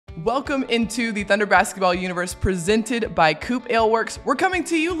Welcome into the Thunder Basketball Universe presented by Coop Ale Works. We're coming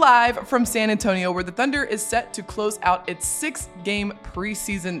to you live from San Antonio, where the Thunder is set to close out its 6-game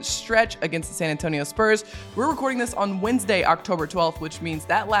preseason stretch against the San Antonio Spurs. We're recording this on Wednesday, October 12th, which means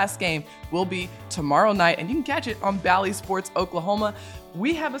that last game will be tomorrow night, and you can catch it on Bally Sports Oklahoma.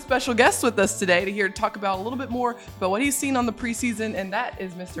 We have a special guest with us today to talk about a little bit more about what he's seen on the preseason, and that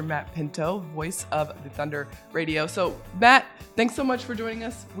is Mr. Matt Pinto, voice of the Thunder Radio. So, Matt, thanks so much for joining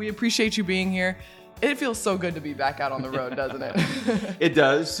us. We appreciate you being here. It feels so good to be back out on the road, doesn't it? It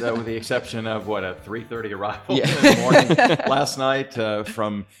does, with the exception of, a 3:30 arrival in the morning last night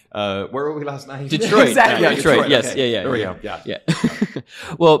from, where were we last night? Detroit. Exactly. Yeah, Detroit. Yes. Okay. Yeah. There we go. Yeah.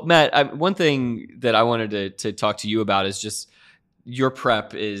 Well, Matt, one thing that I wanted to talk to you about is just your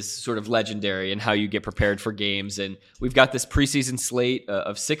prep is sort of legendary and how you get prepared for games. And we've got this preseason slate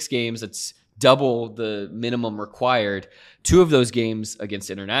of 6 games. It's double the minimum required. 2 of those games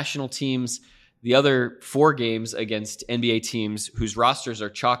against international teams. The other 4 games against NBA teams whose rosters are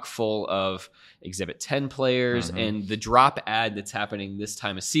chock full of Exhibit 10 players. Mm-hmm. And the drop ad that's happening this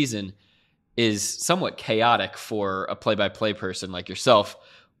time of season is somewhat chaotic for a play-by-play person like yourself.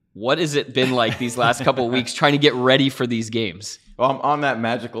 What has it been like these last couple of weeks trying to get ready for these games? Well, I'm on that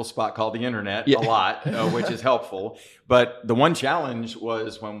magical spot called the internet a lot, which is helpful. But the one challenge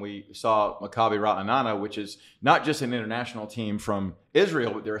was when we saw Maccabi Ra'anana, which is not just an international team from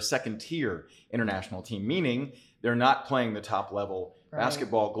Israel, but they're a second-tier international team, meaning they're not playing the top level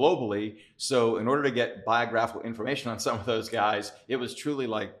basketball globally. So in order to get biographical information on some of those guys, it was truly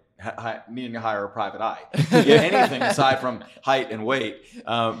like needing to hire a private eye. Anything aside from height and weight.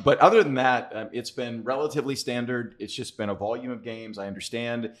 But other than that, it's been relatively standard. It's just been a volume of games. I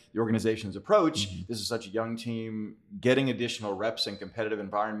understand the organization's approach. Mm-hmm. This is such a young team. Getting additional reps in competitive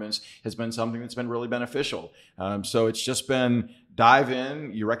environments has been something that's been really beneficial. So it's just been dive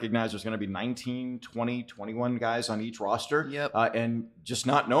in. You recognize there's going to be 19, 20, 21 guys on each roster. Yep. And just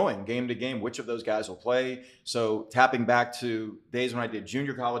not knowing game to game which of those guys will play. So tapping back to days when I did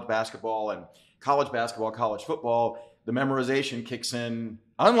junior college basketball and college basketball, college football, the memorization kicks in,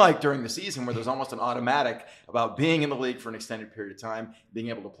 unlike during the season where there's almost an automatic about being in the league for an extended period of time, being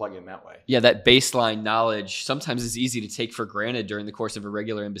able to plug in that way. Yeah, that baseline knowledge sometimes is easy to take for granted during the course of a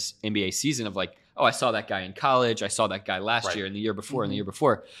regular NBA season of like, oh, I saw that guy in college. I saw that guy last year and the year before and the year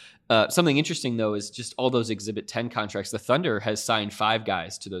before. Something interesting, though, is just all those Exhibit 10 contracts. The Thunder has signed 5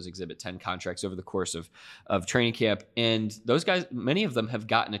 guys to those Exhibit 10 contracts over the course of training camp. And those guys, many of them have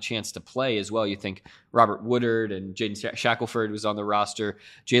gotten a chance to play as well. You think Robert Woodard and Jaden Shackelford was on the roster.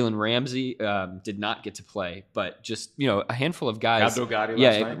 Jalen Ramsey did not get to play, but just, a handful of guys. Abdul Ghadi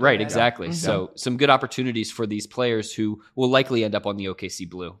last night. Right, exactly. Mm-hmm. So some good opportunities for these players who will likely end up on the OKC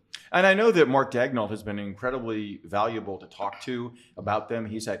Blue. And I know that Mark Daigneault has been incredibly valuable to talk to about them.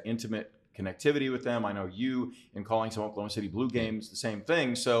 He's had intimate connectivity with them. I know you, in calling some Oklahoma City Blue games, the same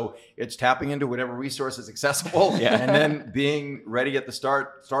thing. So it's tapping into whatever resource is accessible and then being ready at the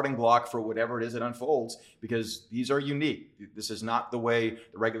starting block for whatever it is that unfolds, because these are unique. This is not the way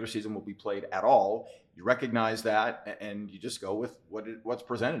the regular season will be played at all. You recognize that, and you just go with what's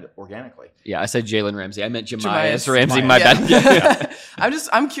presented organically. Yeah, I said Jalen Ramsey. I meant Jemias Ramsey. My bad. Yeah.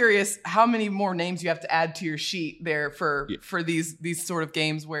 I'm curious how many more names you have to add to your sheet there for these sort of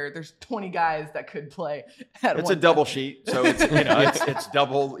games where there's 20 guys that could play. It's a double sheet, so it's it's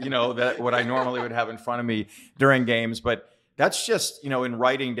double that what I normally would have in front of me during games, but. That's just, in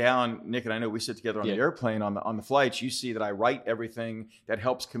writing down, Nick, and I know we sit together on the airplane on the flights, you see that I write everything that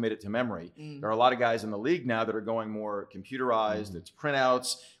helps commit it to memory. There are a lot of guys in the league now that are going more computerized. It's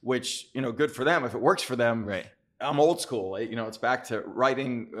printouts, which, good for them if it works for them. Right. I'm old school. It's back to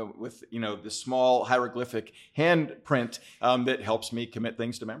writing with, the small hieroglyphic handprint that helps me commit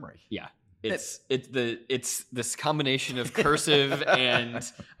things to memory. Yeah. It's this combination of cursive and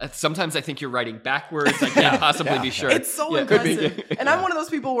sometimes I think you're writing backwards. I can't possibly be sure. It's so impressive. And I'm one of those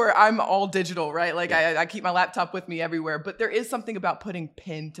people where I'm all digital, right? Like I keep my laptop with me everywhere, but there is something about putting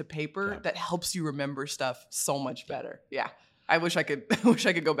pen to paper that helps you remember stuff so much better. Yeah. I wish I could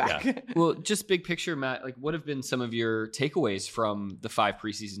go back. Yeah. Well, just big picture, Matt, what have been some of your takeaways from the 5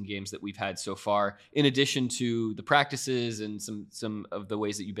 preseason games that we've had so far, in addition to the practices and some of the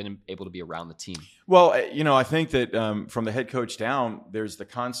ways that you've been able to be around the team? Well, I think that from the head coach down, there's the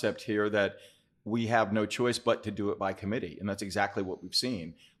concept here that we have no choice but to do it by committee. And that's exactly what we've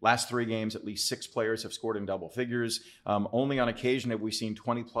seen. Last 3 games, at least 6 players have scored in double figures. Only on occasion have we seen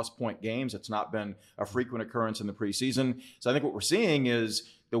 20-plus point games. It's not been a frequent occurrence in the preseason. So I think what we're seeing is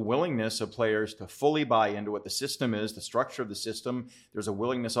the willingness of players to fully buy into what the system is, the structure of the system. There's a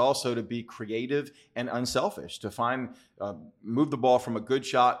willingness also to be creative and unselfish, to find, move the ball from a good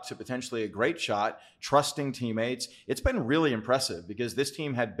shot to potentially a great shot, trusting teammates. It's been really impressive because this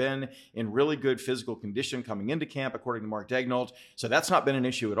team had been in really good physical condition coming into camp, according to Mark Daigneault. So that's not been an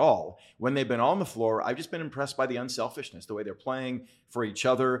issue at all. When they've been on the floor, I've just been impressed by the unselfishness, the way they're playing for each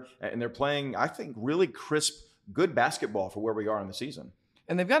other. And they're playing, I think, really crisp, good basketball for where we are in the season.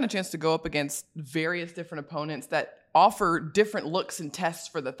 And they've gotten a chance to go up against various different opponents that offer different looks and tests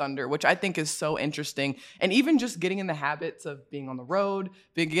for the Thunder, which I think is so interesting. And even just getting in the habits of being on the road,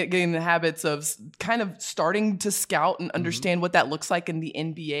 getting in the habits of kind of starting to scout and understand what that looks like in the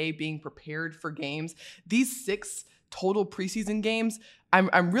NBA, being prepared for games. These 6 total preseason games,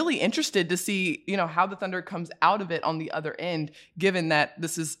 I'm really interested to see, how the Thunder comes out of it on the other end, given that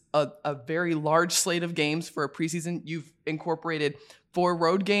this is a very large slate of games for a preseason. You've incorporated 4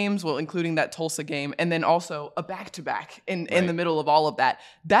 road games, well, including that Tulsa game, and then also a back-to-back in the middle of all of that.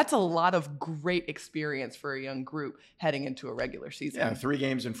 That's a lot of great experience for a young group heading into a regular season. Yeah, 3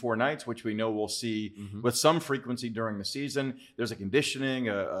 games in 4 nights, which we know we'll see with some frequency during the season. There's a conditioning,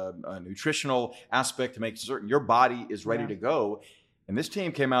 a nutritional aspect to make certain your body is ready to go. And this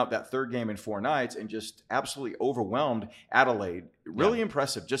team came out that 3rd game in 4 nights and just absolutely overwhelmed Adelaide. Really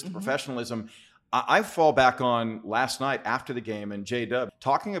impressive, just the professionalism. I fall back on last night after the game and J-Dub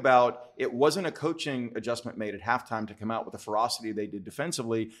talking about it wasn't a coaching adjustment made at halftime to come out with the ferocity they did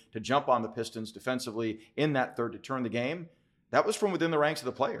defensively, to jump on the Pistons defensively in that 3rd to turn the game. That was from within the ranks of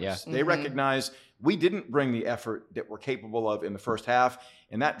the players. Yeah. They recognize we didn't bring the effort that we're capable of in the first half,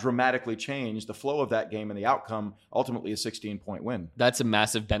 and that dramatically changed the flow of that game and the outcome, ultimately a 16-point win. That's a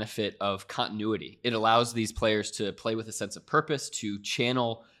massive benefit of continuity. It allows these players to play with a sense of purpose, to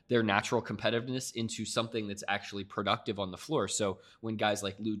channel their natural competitiveness into something that's actually productive on the floor. So when guys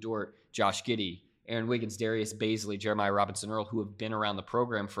like Lou Dort, Josh Giddey, Aaron Wiggins, Darius Bazley, Jeremiah Robinson-Earl, who have been around the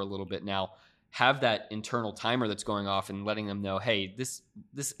program for a little bit now, have that internal timer that's going off and letting them know, hey, this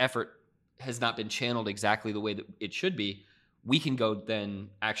effort has not been channeled exactly the way that it should be, we can go then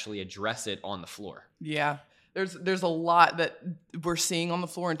actually address it on the floor. Yeah. There's a lot that we're seeing on the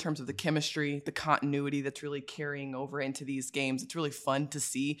floor in terms of the chemistry, the continuity that's really carrying over into these games. It's really fun to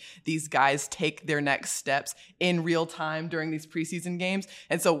see these guys take their next steps in real time during these preseason games.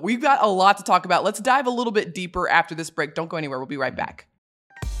 And so we've got a lot to talk about. Let's dive a little bit deeper after this break. Don't go anywhere. We'll be right back.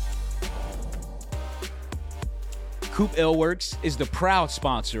 Coop Ale Works is the proud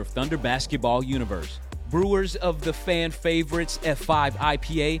sponsor of Thunder Basketball Universe. Brewers of the fan favorites F5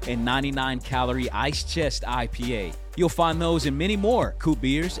 IPA and 99-calorie Ice Chest IPA. You'll find those and many more Coop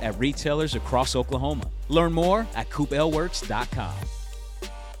beers at retailers across Oklahoma. Learn more at CoopAleWorks.com.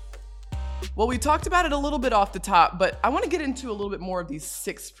 Well, we talked about it a little bit off the top, but I want to get into a little bit more of these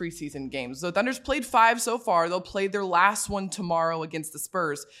 6 preseason games. The Thunder's played 5 so far. They'll play their last one tomorrow against the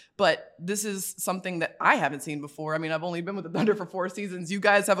Spurs, but this is something that I haven't seen before. I mean, I've only been with the Thunder for 4 seasons. You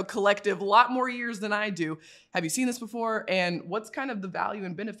guys have a collective lot more years than I do. Have you seen this before? And what's kind of the value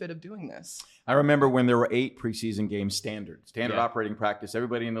and benefit of doing this? I remember when there were 8 preseason games standard operating practice.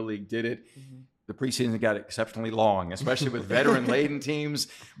 Everybody in the league did it. The preseason got exceptionally long, especially with veteran-laden teams.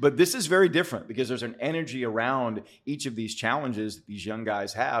 But this is very different because there's an energy around each of these challenges that these young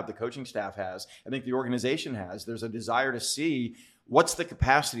guys have, the coaching staff has, I think the organization has. There's a desire to see what's the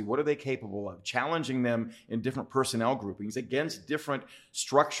capacity, what are they capable of, challenging them in different personnel groupings against different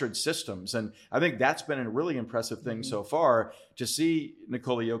structured systems. And I think that's been a really impressive thing so far, to see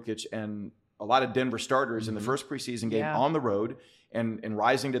Nikola Jokic and a lot of Denver starters in the first preseason game on the road and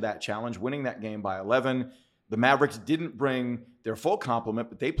rising to that challenge, winning that game by 11. The Mavericks didn't bring their full complement,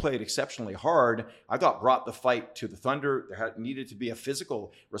 but they played exceptionally hard. I thought brought the fight to the Thunder. There needed to be a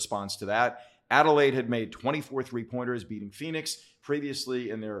physical response to that. Adelaide had made 24 three-pointers, beating Phoenix. Previously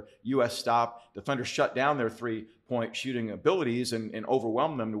in their U.S. stop, the Thunder shut down their three-point shooting abilities and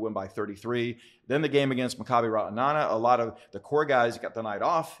overwhelmed them to win by 33. Then the game against Maccabi Ra'anana, a lot of the core guys got the night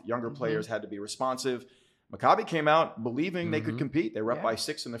off. Younger players had to be responsive. Maccabi came out believing they could compete. They were up by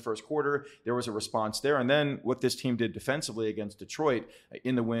 6 in the first quarter. There was a response there. And then what this team did defensively against Detroit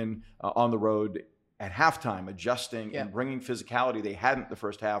in the win on the road at halftime, adjusting and bringing physicality they hadn't the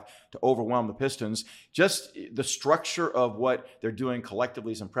first half to overwhelm the Pistons. Just the structure of what they're doing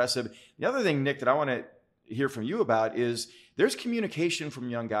collectively is impressive. The other thing, Nick, that I want to hear from you about is there's communication from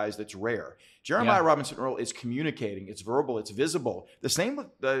young guys that's rare. Jeremiah Robinson-Earl is communicating. It's verbal. It's visible. The same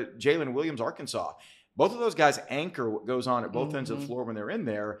with Jalen Williams, Arkansas. Both of those guys anchor what goes on at both ends of the floor when they're in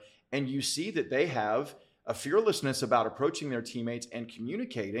there, and you see that they have a fearlessness about approaching their teammates and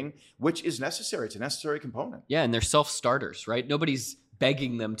communicating, which is necessary. It's a necessary component. Yeah, and they're self-starters, right? Nobody's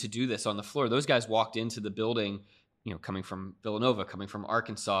begging them to do this on the floor. Those guys walked into the building, coming from Villanova, coming from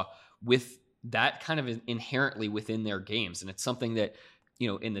Arkansas, with that kind of inherently within their games. And it's something that,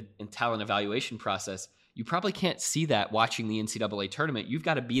 in talent evaluation process, you probably can't see that watching the NCAA tournament. You've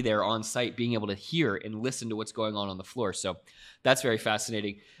got to be there on site, being able to hear and listen to what's going on the floor. So that's very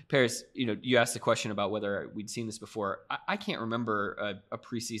fascinating. Paris, you asked the question about whether we'd seen this before. I can't remember a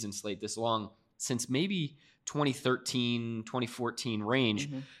preseason slate this long since maybe 2013, 2014 range.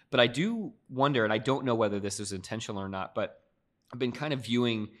 Mm-hmm. But I do wonder, and I don't know whether this was intentional or not, but I've been kind of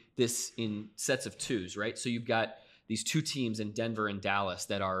viewing this in sets of twos, right? So you've got these two teams in Denver and Dallas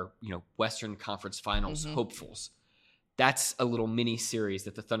that are, Western Conference Finals hopefuls. That's a little mini series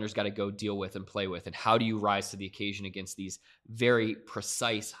that the Thunder's got to go deal with and play with. And how do you rise to the occasion against these very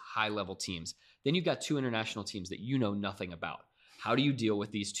precise, high-level teams? Then you've got two international teams that you know nothing about. How do you deal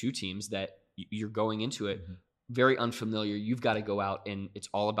with these two teams that you're going into it very unfamiliar? You've got to go out, and it's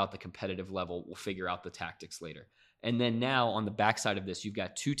all about the competitive level. We'll figure out the tactics later. And then now on the backside of this, you've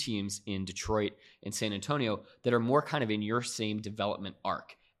got two teams in Detroit and San Antonio that are more kind of in your same development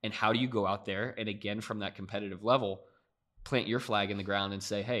arc. And how do you go out there and, again, from that competitive level, plant your flag in the ground and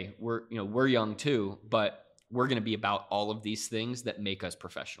say, hey, we're young too, but we're going to be about all of these things that make us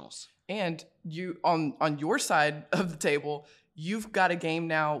professionals. And you on your side of the table, you've got a game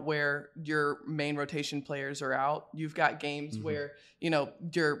now where your main rotation players are out. You've got games where,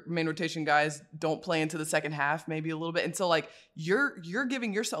 your main rotation guys don't play into the second half, maybe a little bit. And so you're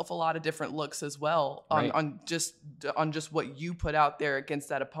giving yourself a lot of different looks as well on just what you put out there against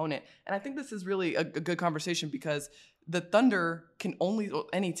that opponent. And I think this is really a good conversation because the Thunder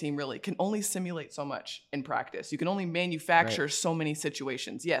any team really, can only simulate so much in practice. You can only manufacture so many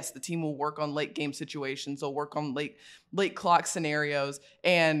situations. Yes, the team will work on late game situations. They'll work on late clock scenarios.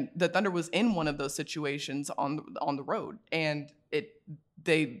 And the Thunder was in one of those situations on the road. And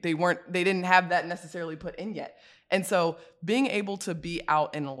they didn't have that necessarily put in yet. And so being able to be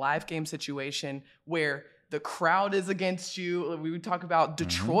out in a live game situation where the crowd is against you. We would talk about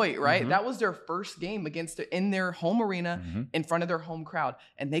Detroit, right? That was their first game in their home arena in front of their home crowd.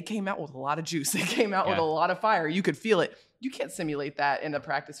 And they came out with a lot of juice. They came out with a lot of fire. You could feel it. You can't simulate that in a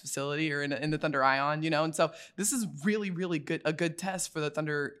practice facility or in the Thunder Ion, And so this is really, really a good test for the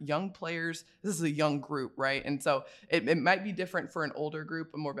Thunder young players. This is a young group, right? And so it might be different for an older group,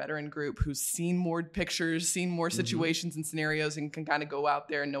 a more veteran group who's seen more pictures, seen more situations and scenarios and can kind of go out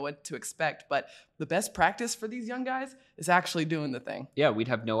there and know what to expect. But the best practice for these young guys is actually doing the thing. Yeah, we'd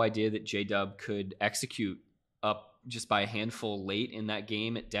have no idea that J-Dub could execute up just by a handful late in that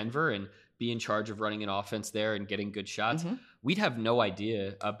game at Denver and be in charge of running an offense there and getting good shots. We'd have no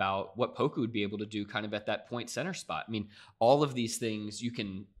idea about what Poku would be able to do kind of at that point center spot. I mean, all of these things you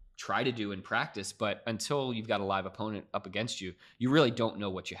can try to do in practice, but until you've got a live opponent up against you, you really don't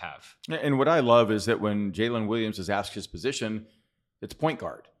know what you have. And what I love is that when Jalen Williams is asked his position, it's point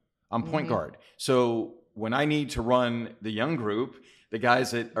guard. I'm point guard. So when I need to run the young group, the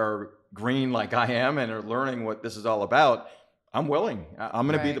guys that are green like I am and are learning what this is all about, I'm willing. I'm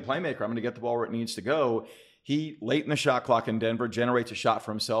going to be the playmaker. I'm going to get the ball where it needs to go. He, late in the shot clock in Denver, generates a shot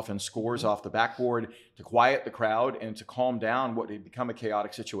for himself and scores off the backboard to quiet the crowd and to calm down what had become a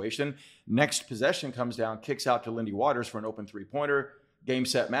chaotic situation. Next possession comes down, kicks out to Lindy Waters for an open three-pointer. Game,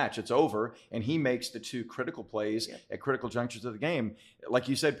 set, match. It's over. And he makes the two critical plays at critical junctures of the game. Like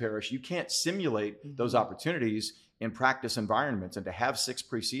you said, Parrish, you can't simulate those opportunities in practice environments. And to have 6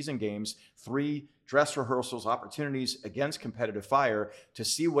 preseason games, 3 dress rehearsals, opportunities against competitive fire to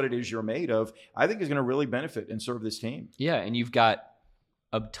see what it is you're made of, I think is going to really benefit and serve this team. Yeah, and you've got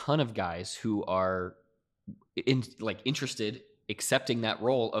a ton of guys who are interested, accepting that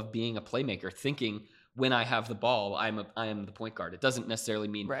role of being a playmaker, thinking, when I have the ball, I am the point guard. It doesn't necessarily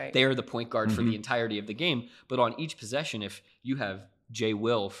mean they're the point guard for the entirety of the game, but on each possession, if you have Jay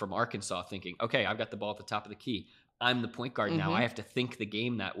Will from Arkansas thinking, okay, I've got the ball at the top of the key, I'm the point guard now. I have to think the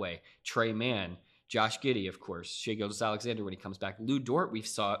game that way. Trey Mann, Josh Giddey, of course, Shai Gilgeous-Alexander when he comes back. Lou Dort, we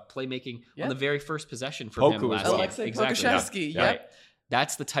saw playmaking on the very first possession for him last game. Alexei Pokusevski, Right.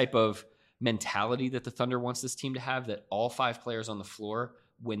 That's the type of mentality that the Thunder wants this team to have, that all 5 players on the floor,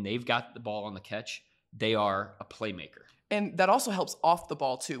 when they've got the ball on the catch, they are a playmaker. And that also helps off the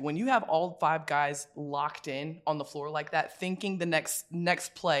ball too. When you have all 5 guys locked in on the floor like that, thinking the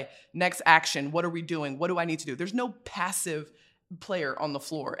next play, next action, what are we doing? What do I need to do? There's no passive player on the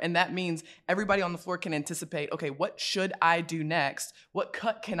floor. And that means everybody on the floor can anticipate, okay, what should I do next? What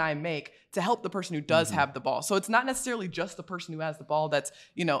cut can I make to help the person who does have the ball? So it's not necessarily just the person who has the ball that's,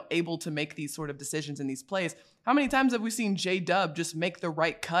 able to make these sort of decisions in these plays. How many times have we seen J-Dub just make the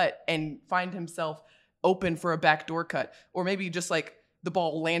right cut and find himself open for a backdoor cut, or maybe just the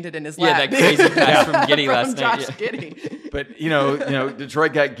ball landed in his Yeah, lap. that crazy pass from Giddey last night. Josh Giddey. But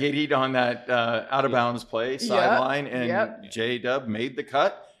Detroit got giddied on that out of bounds play sideline, and J-Dub made the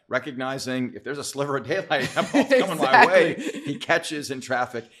cut, recognizing if there's a sliver of daylight, that ball's coming my way. He catches in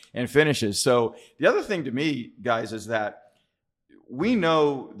traffic and finishes. So the other thing to me, guys, is that we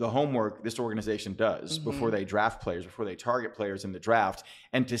know the homework this organization does before they draft players, before they target players in the draft.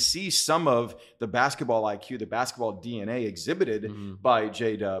 And to see some of the basketball IQ, the basketball DNA exhibited by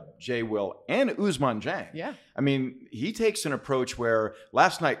J-Dub, J-Will, and Ousmane Dieng. Yeah. I mean, he takes an approach where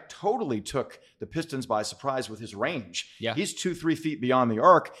last night totally took the Pistons by surprise with his range. Yeah. He's 2-3 feet beyond the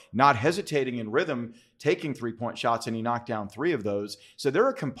arc, not hesitating in rhythm, taking 3-point shots, and he knocked down 3 of those. So there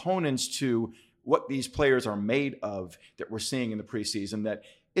are components to what these players are made of that we're seeing in the preseason that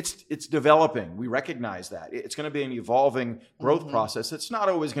it's developing. We recognize that. It's going to be an evolving growth process. It's not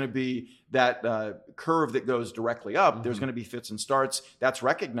always going to be that curve that goes directly up. There's going to be fits and starts. That's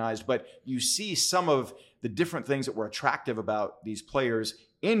recognized. But you see some of the different things that were attractive about these players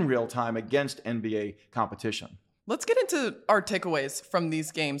in real time against NBA competition. Let's get into our takeaways from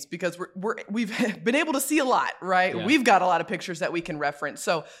these games because we've been able to see a lot, right? Yeah. We've got a lot of pictures that we can reference.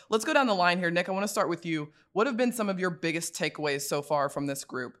 So let's go down the line here. Nick, I want to start with you. What have been some of your biggest takeaways so far from this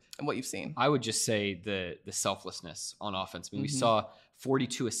group and what you've seen? I would just say the selflessness on offense. I mean, we saw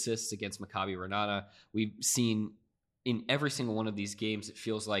 42 assists against Maccabi Renana. We've seen in every single one of these games, it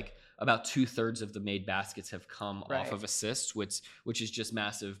feels like about 2/3 of the made baskets have come off of assists, which is just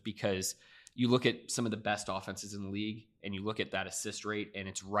massive because you look at some of the best offenses in the league and you look at that assist rate and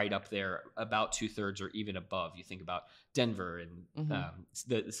it's right up there, about 2/3 or even above. You think about Denver and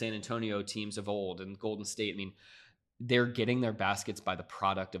the San Antonio teams of old and Golden State. I mean, they're getting their baskets by the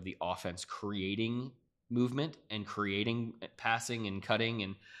product of the offense, creating movement and creating passing and cutting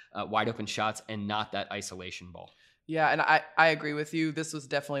and wide open shots and not that isolation ball. Yeah, and I agree with you. This was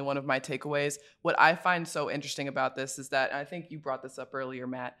definitely one of my takeaways. What I find so interesting about this is that, and I think you brought this up earlier,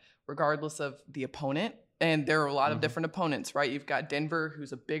 Matt, regardless of the opponent, and there are a lot of different opponents, right? You've got Denver,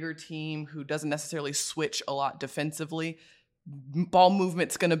 who's a bigger team, who doesn't necessarily switch a lot defensively. Ball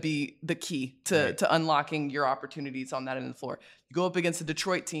movement's going to be the key to unlocking your opportunities on that end of the floor. You go up against a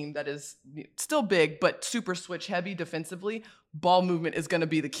Detroit team that is still big, but super switch heavy defensively. Ball movement is going to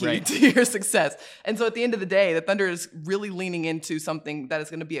be the key to your success. And so at the end of the day, the Thunder is really leaning into something that is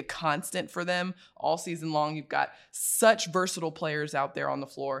going to be a constant for them all season long. You've got such versatile players out there on the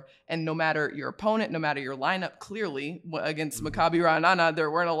floor. And no matter your opponent, no matter your lineup, clearly against Maccabi Ra'anana,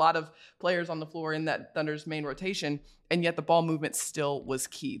 there weren't a lot of players on the floor in that Thunder's main rotation. And yet the ball movement still was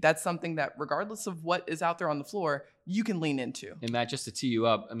key. That's something that regardless of what is out there on the floor, you can lean into. And Matt, just to tee you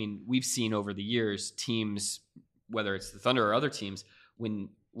up, I mean, we've seen over the years teams, whether it's the Thunder or other teams, when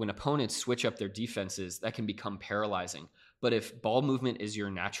opponents switch up their defenses, that can become paralyzing. But if ball movement is your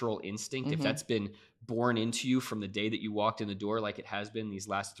natural instinct, if that's been born into you from the day that you walked in the door, like it has been these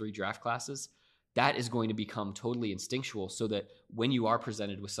last 3 draft classes, that is going to become totally instinctual so that when you are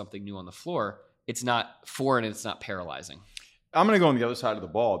presented with something new on the floor, it's not foreign and it's not paralyzing. I'm going to go on the other side of the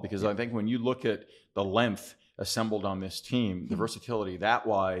ball because I think when you look at the length assembled on this team, the versatility that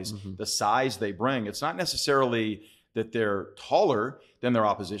wise, the size they bring, it's not necessarily that they're taller than their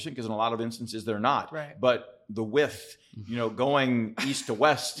opposition because in a lot of instances they're not. Right. But the width, going east to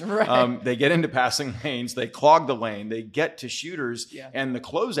west, Right. they get into passing lanes, they clog the lane, they get to shooters, Yeah. and the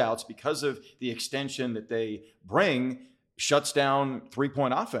closeouts because of the extension that they bring shuts down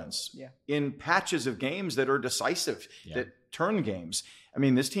 3-point offense in patches of games that are decisive, that turn games. I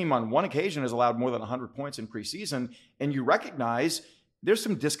mean, this team on one occasion has allowed more than 100 points in preseason, and you recognize there's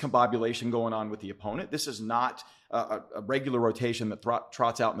some discombobulation going on with the opponent. This is not a regular rotation that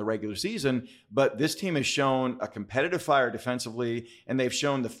trots out in the regular season, but this team has shown a competitive fire defensively, and they've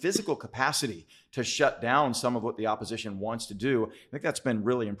shown the physical capacity to shut down some of what the opposition wants to do. I think that's been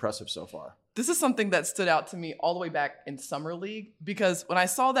really impressive so far. This is something that stood out to me all the way back in Summer League because when I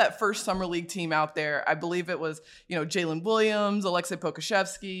saw that first Summer League team out there, I believe it was, Jalen Williams, Alexei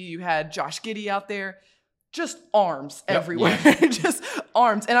Pokusevski, you had Josh Giddey out there, just arms everywhere, just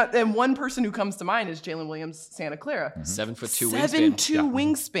arms. And one person who comes to mind is Jalen Williams, Santa Clara. 7'2" wingspan. 7'2"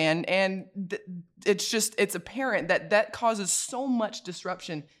 wingspan. And it's apparent that causes so much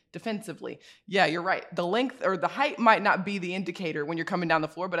disruption defensively. Yeah, you're right. The length or the height might not be the indicator when you're coming down the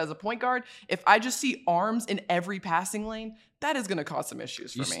floor, but as a point guard, if I just see arms in every passing lane, that is going to cause some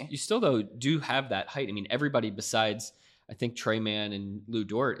issues for me. You still, though, do have that height. I mean, everybody besides, I think, Trey Mann and Lou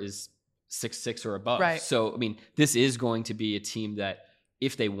Dort is 6'6" or above. Right. So, I mean, this is going to be a team that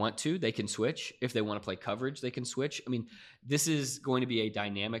if they want to, they can switch. If they want to play coverage, they can switch. I mean, this is going to be a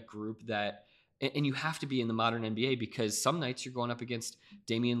dynamic group that And you have to be in the modern NBA because some nights you're going up against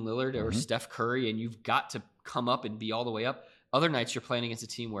Damian Lillard or Steph Curry, and you've got to come up and be all the way up. Other nights you're playing against a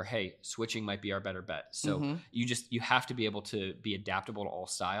team where, hey, switching might be our better bet. So you have to be able to be adaptable to all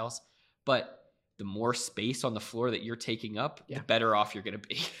styles. But the more space on the floor that you're taking up, the better off you're going to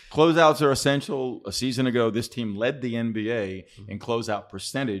be. Closeouts are essential. A season ago, this team led the NBA in closeout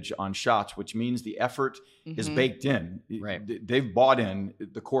percentage on shots, which means the effort is baked in. Right. They've bought in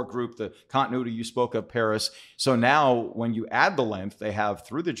the core group, the continuity you spoke of, Paris. So now when you add the length they have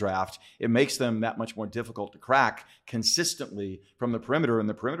through the draft, it makes them that much more difficult to crack consistently from the perimeter. And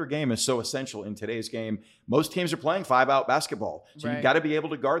the perimeter game is so essential in today's game. Most teams are playing 5-out basketball. So you've got to be able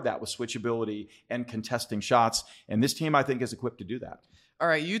to guard that with switchability and contesting shots. And this team, I think, is equipped to do that. All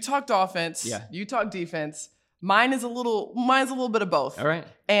right, you talked offense. Yeah. You talked defense. Mine's a little bit of both. All right.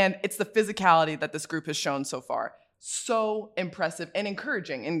 And it's the physicality that this group has shown so far. So impressive and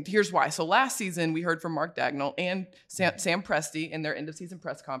encouraging. And here's why. So last season, we heard from Mark Dagnall and Sam Presti in their end-of-season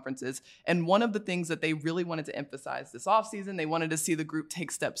press conferences. And one of the things that they really wanted to emphasize this offseason, they wanted to see the group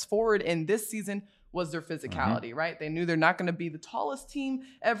take steps forward in this season, was their physicality, right? They knew they're not going to be the tallest team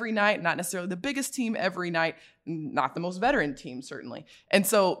every night, not necessarily the biggest team every night, not the most veteran team, certainly. And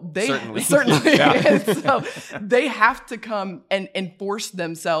so they certainly and so they have to come and enforce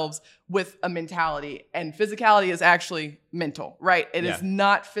themselves with a mentality. And physicality is actually mental, right? It is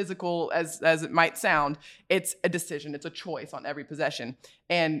not physical as it might sound. It's a decision. It's a choice on every possession.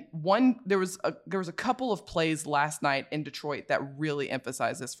 And there was a couple of plays last night in Detroit that really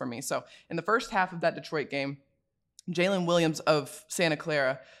emphasized this for me. So in the first half of that Detroit game, Jalen Williams of Santa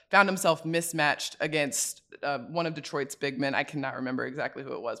Clara found himself mismatched against one of Detroit's big men. I cannot remember exactly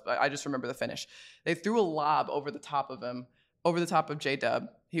who it was, but I just remember the finish. They threw a lob over the top of him, over the top of J-Dub.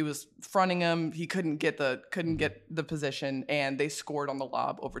 He was fronting him. He couldn't get the position, and they scored on the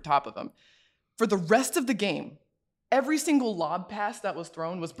lob over top of him. For the rest of the game, every single lob pass that was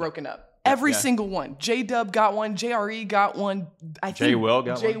thrown was broken up. Every single one. J-Dub got one. JRE got one. I think J-Will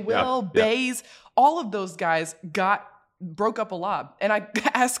got one. J-Will, Bays, all of those guys broke up a lob. And I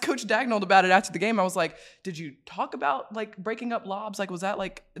asked Coach Dagnall about it after the game. I was like, did you talk about like breaking up lobs? Like, was that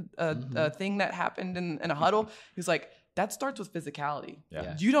like a thing that happened in a huddle? He's like, that starts with physicality.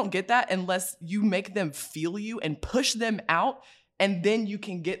 Yeah. You don't get that unless you make them feel you and push them out, and then you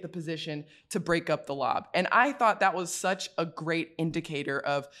can get the position to break up the lob. And I thought that was such a great indicator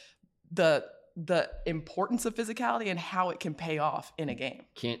of the importance of physicality and how it can pay off in a game.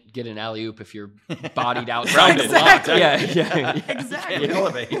 Can't get an alley-oop if you're bodied out. Exactly. Yeah. Exactly.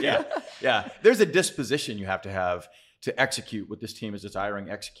 Elevate. Yeah. There's a disposition you have to execute what this team is desiring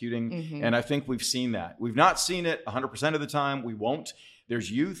executing. And I think we've seen that. We've not seen it 100% of the time. We won't.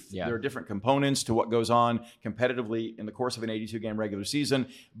 There's youth. Yeah. There are different components to what goes on competitively in the course of an 82-game regular season.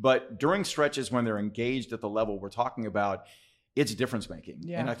 But during stretches when they're engaged at the level we're talking about, it's difference making.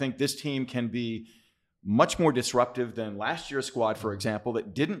 Yeah. And I think this team can be much more disruptive than last year's squad, for example,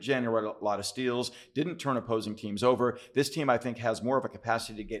 that didn't generate a lot of steals, didn't turn opposing teams over. This team, I think, has more of a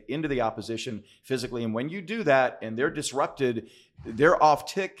capacity to get into the opposition physically. And when you do that and they're disrupted, they're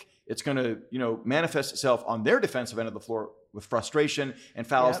off tick. It's going to, manifest itself on their defensive end of the floor with frustration and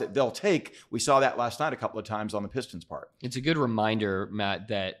fouls that they'll take. We saw that last night a couple of times on the Pistons' part. It's a good reminder, Matt,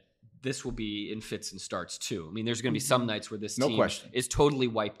 that this will be in fits and starts too. I mean, there's going to be some nights where this team is totally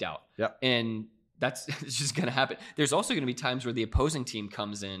wiped out. Yep. And it's just going to happen. There's also going to be times where the opposing team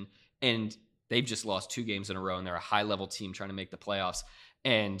comes in and they've just lost 2 games in a row and they're a high-level team trying to make the playoffs,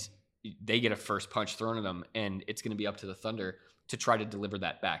 and they get a first punch thrown at them, and it's going to be up to the Thunder to try to deliver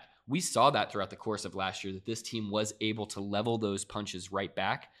that back. We saw that throughout the course of last year, that this team was able to level those punches right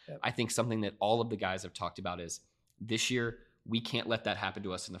back. Yep. I think something that all of the guys have talked about is this year, we can't let that happen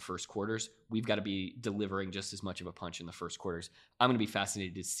to us in the first quarters. We've got to be delivering just as much of a punch in the first quarters. I'm going to be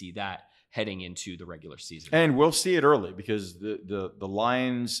fascinated to see that heading into the regular season. And we'll see it early because the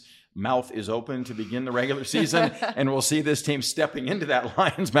Lions' mouth is open to begin the regular season, and we'll see this team stepping into that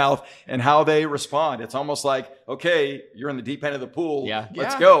Lions' mouth and how they respond. It's almost like, okay, you're in the deep end of the pool.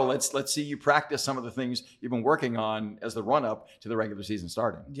 Let's go. Let's see you practice some of the things you've been working on as the run-up to the regular season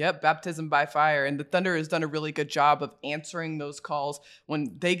starting. Yep, baptism by fire. And the Thunder has done a really good job of answering those calls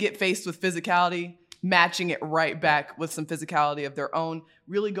when they get faced with physicality, matching it right back with some physicality of their own,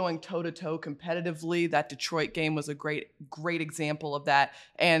 really going toe-to-toe competitively. That Detroit game was a great example of that.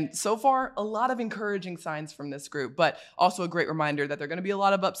 And so far, a lot of encouraging signs from this group, but also a great reminder that there are going to be a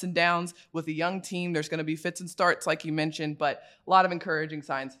lot of ups and downs with a young team. There's going to be fits and starts, like you mentioned, but a lot of encouraging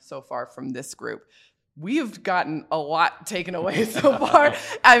signs so far from this group. we've gotten a lot taken away so far.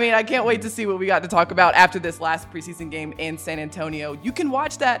 I mean, I can't wait to see what we got to talk about after this last preseason game in San Antonio. You can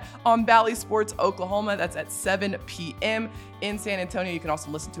watch that on Bally Sports Oklahoma. That's at 7 p.m. in San Antonio. You can also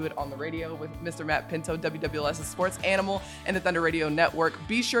listen to it on the radio with Mr. Matt Pinto, WWLS's sports animal, and the Thunder Radio Network.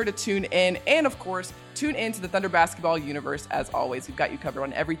 Be sure to tune in, and of course, tune in to the Thunder Basketball Universe. As always, we've got you covered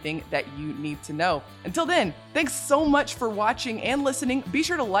on everything that you need to know. Until then, thanks so much for watching and listening. Be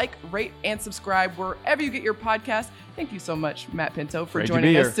sure to like, rate, and subscribe wherever you get your podcast. Thank you so much, Matt Pinto, for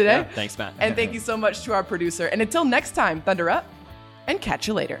joining us today. Yeah, thanks, Matt. And thank you so much to our producer. And until next time, Thunder up, and catch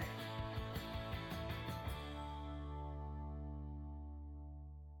you later.